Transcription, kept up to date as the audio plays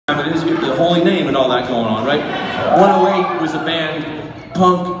the holy name and all that going on, right? 108 was a band,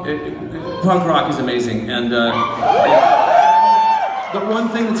 punk rock is amazing, and but one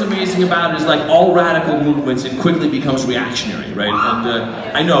thing that's amazing about it is like all radical movements, it quickly becomes reactionary, right? And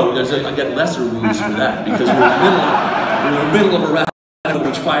I know I get lesser wounds for that because we're in the middle of a radical,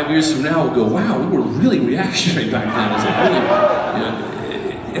 which 5 years from now will go, wow, we were really reactionary back then. It's like, really, you know,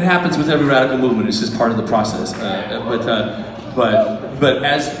 it happens with every radical movement. It's just part of the process. But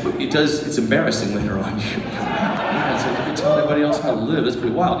as it does, it's embarrassing later on. It's like you can tell everybody else how to live. It's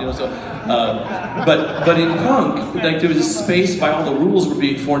pretty wild, you know. So, but in punk, like there was a space by all the rules were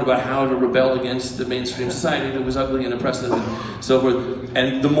being formed about how to rebel against the mainstream society that was ugly and oppressive and so forth.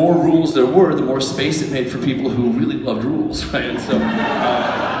 And the more rules there were, the more space it made for people who really loved rules, right? And so.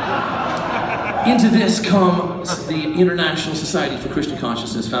 Into this comes the International Society for Krishna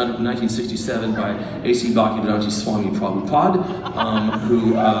Consciousness, founded in 1967 by A.C. Bhaktivedanta Swami Prabhupada,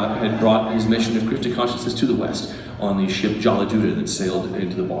 who had brought his mission of Krishna consciousness to the West on the ship Jaladuta that sailed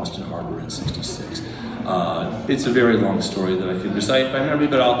into the Boston Harbor in '66. It's a very long story that I could recite by memory,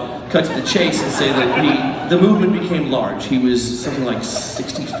 but I'll cut to the chase and say that the movement became large. He was something like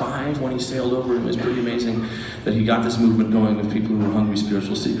 65 when he sailed over. It was pretty amazing that he got this movement going of people who were hungry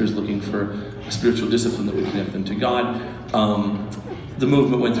spiritual seekers looking for a spiritual discipline that would connect them to God. The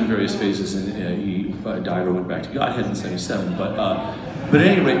movement went through various phases, and he died or went back to Godhead in '77. But at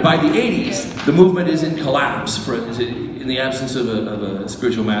any rate, by the '80s, the movement is in collapse. In the absence of a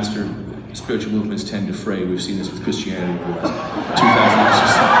spiritual master, spiritual movements tend to fray. We've seen this with Christianity over the last 2,000 years or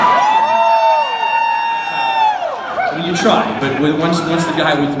so. I mean, you try, but once the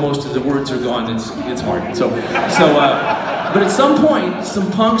guy with most of the words are gone, it's hard. But at some point,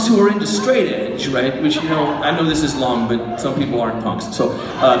 some punks who are into straight edge, right? Which, you know, I know this is long, but some people aren't punks. So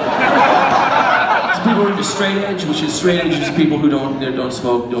some people are into straight edge, which is straight edge is people who don't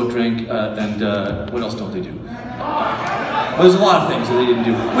smoke, don't drink, and what else don't they do? Well, there's a lot of things that they didn't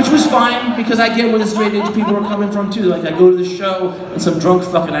do, which was fine, because I get where the straight edge people are coming from too. Like, I go to the show, and some drunk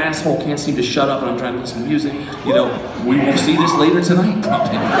fucking asshole can't seem to shut up, and I'm trying to listen to music. You know, we will see this later tonight,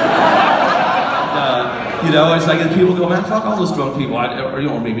 probably. You know, it's like people go, man, fuck all those drunk people.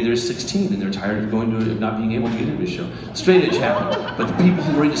 Or maybe they're 16 and they're tired of not being able to get into the show. Straight edge happened, but the people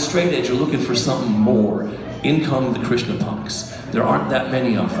who are into straight edge are looking for something more. In come the Krishna punks. There aren't that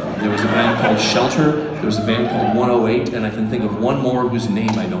many of them. There was a band called Shelter, there was a band called 108, and I can think of one more whose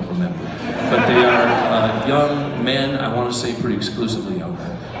name I don't remember. But they are young men, I want to say pretty exclusively young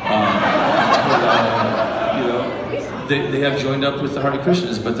men. You know, they have joined up with the Hare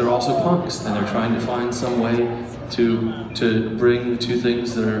Krishnas, but they're also punks, and they're trying to find some way to bring the two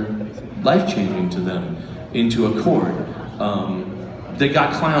things that are life-changing to them into accord. They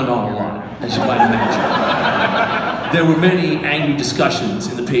got clowned on a lot, as you might imagine. There were many angry discussions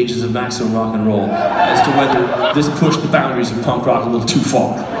in the pages of Maximum Rock and Roll as to whether this pushed the boundaries of punk rock a little too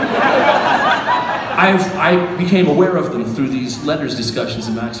far. I became aware of them through these letters discussions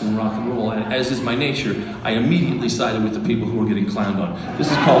in Maximum Rock and Roll, and as is my nature, I immediately sided with the people who were getting clowned on. This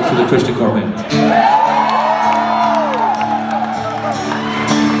is called For the Krishnacore Band.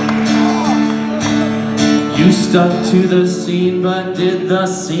 You stuck to the scene, but did the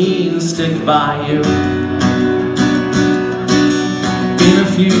scene stick by you? In a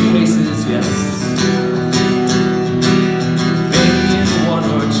few cases, yes. Maybe in one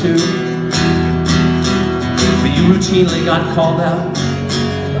or two. But you routinely got called out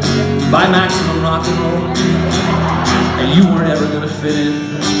by Maximum Rock and Roll, and you weren't ever gonna fit in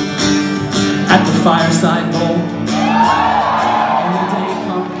at the Fireside Bowl. And the day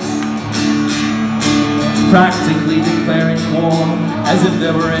comes, practically declaring war, as if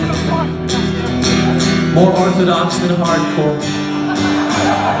there were anything more orthodox than hardcore.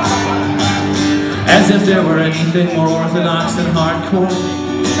 As if there were anything more orthodox than hardcore.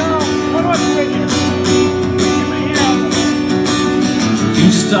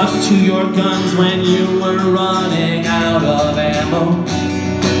 You stuck to your guns when you were running out of ammo,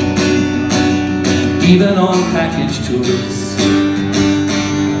 even on package tours,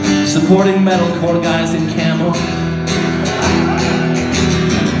 supporting metalcore guys in camo.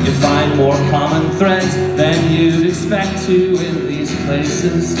 You find more common threads than you'd expect to in these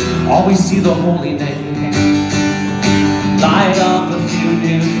places. Always see the holy name, light up a few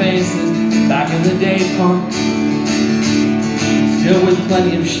new faces. Back in the day, punk, still with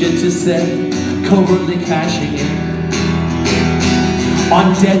plenty of shit to say, covertly cashing in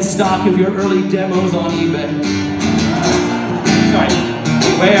on dead stock of your early demos on eBay. Sorry.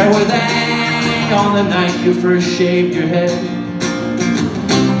 Where were they on the night you first shaved your head?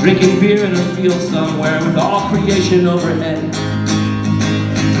 Drinking beer in a field somewhere with all creation overhead.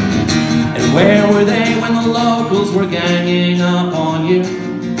 locals were ganging up on you,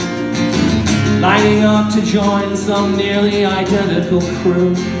 lining up to join some nearly identical crew.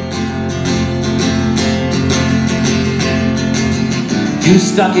 You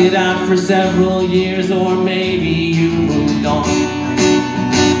stuck it out for several years, or maybe you moved on.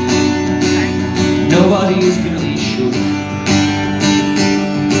 Nobody's really sure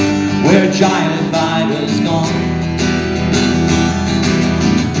where Giant Vibe has gone.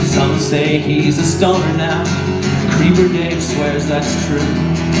 Some say he's a stoner now, Creeper Dave swears that's true.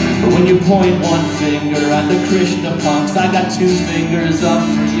 But when you point one finger at the Krishna punks, I got two fingers up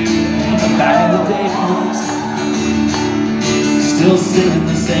for you. And back in the day, punks still singing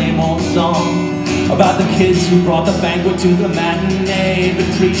the same old song about the kids who brought the banquet to the matinee,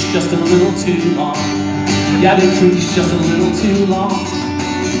 but preached just a little too long. Yeah, they preached just a little too long.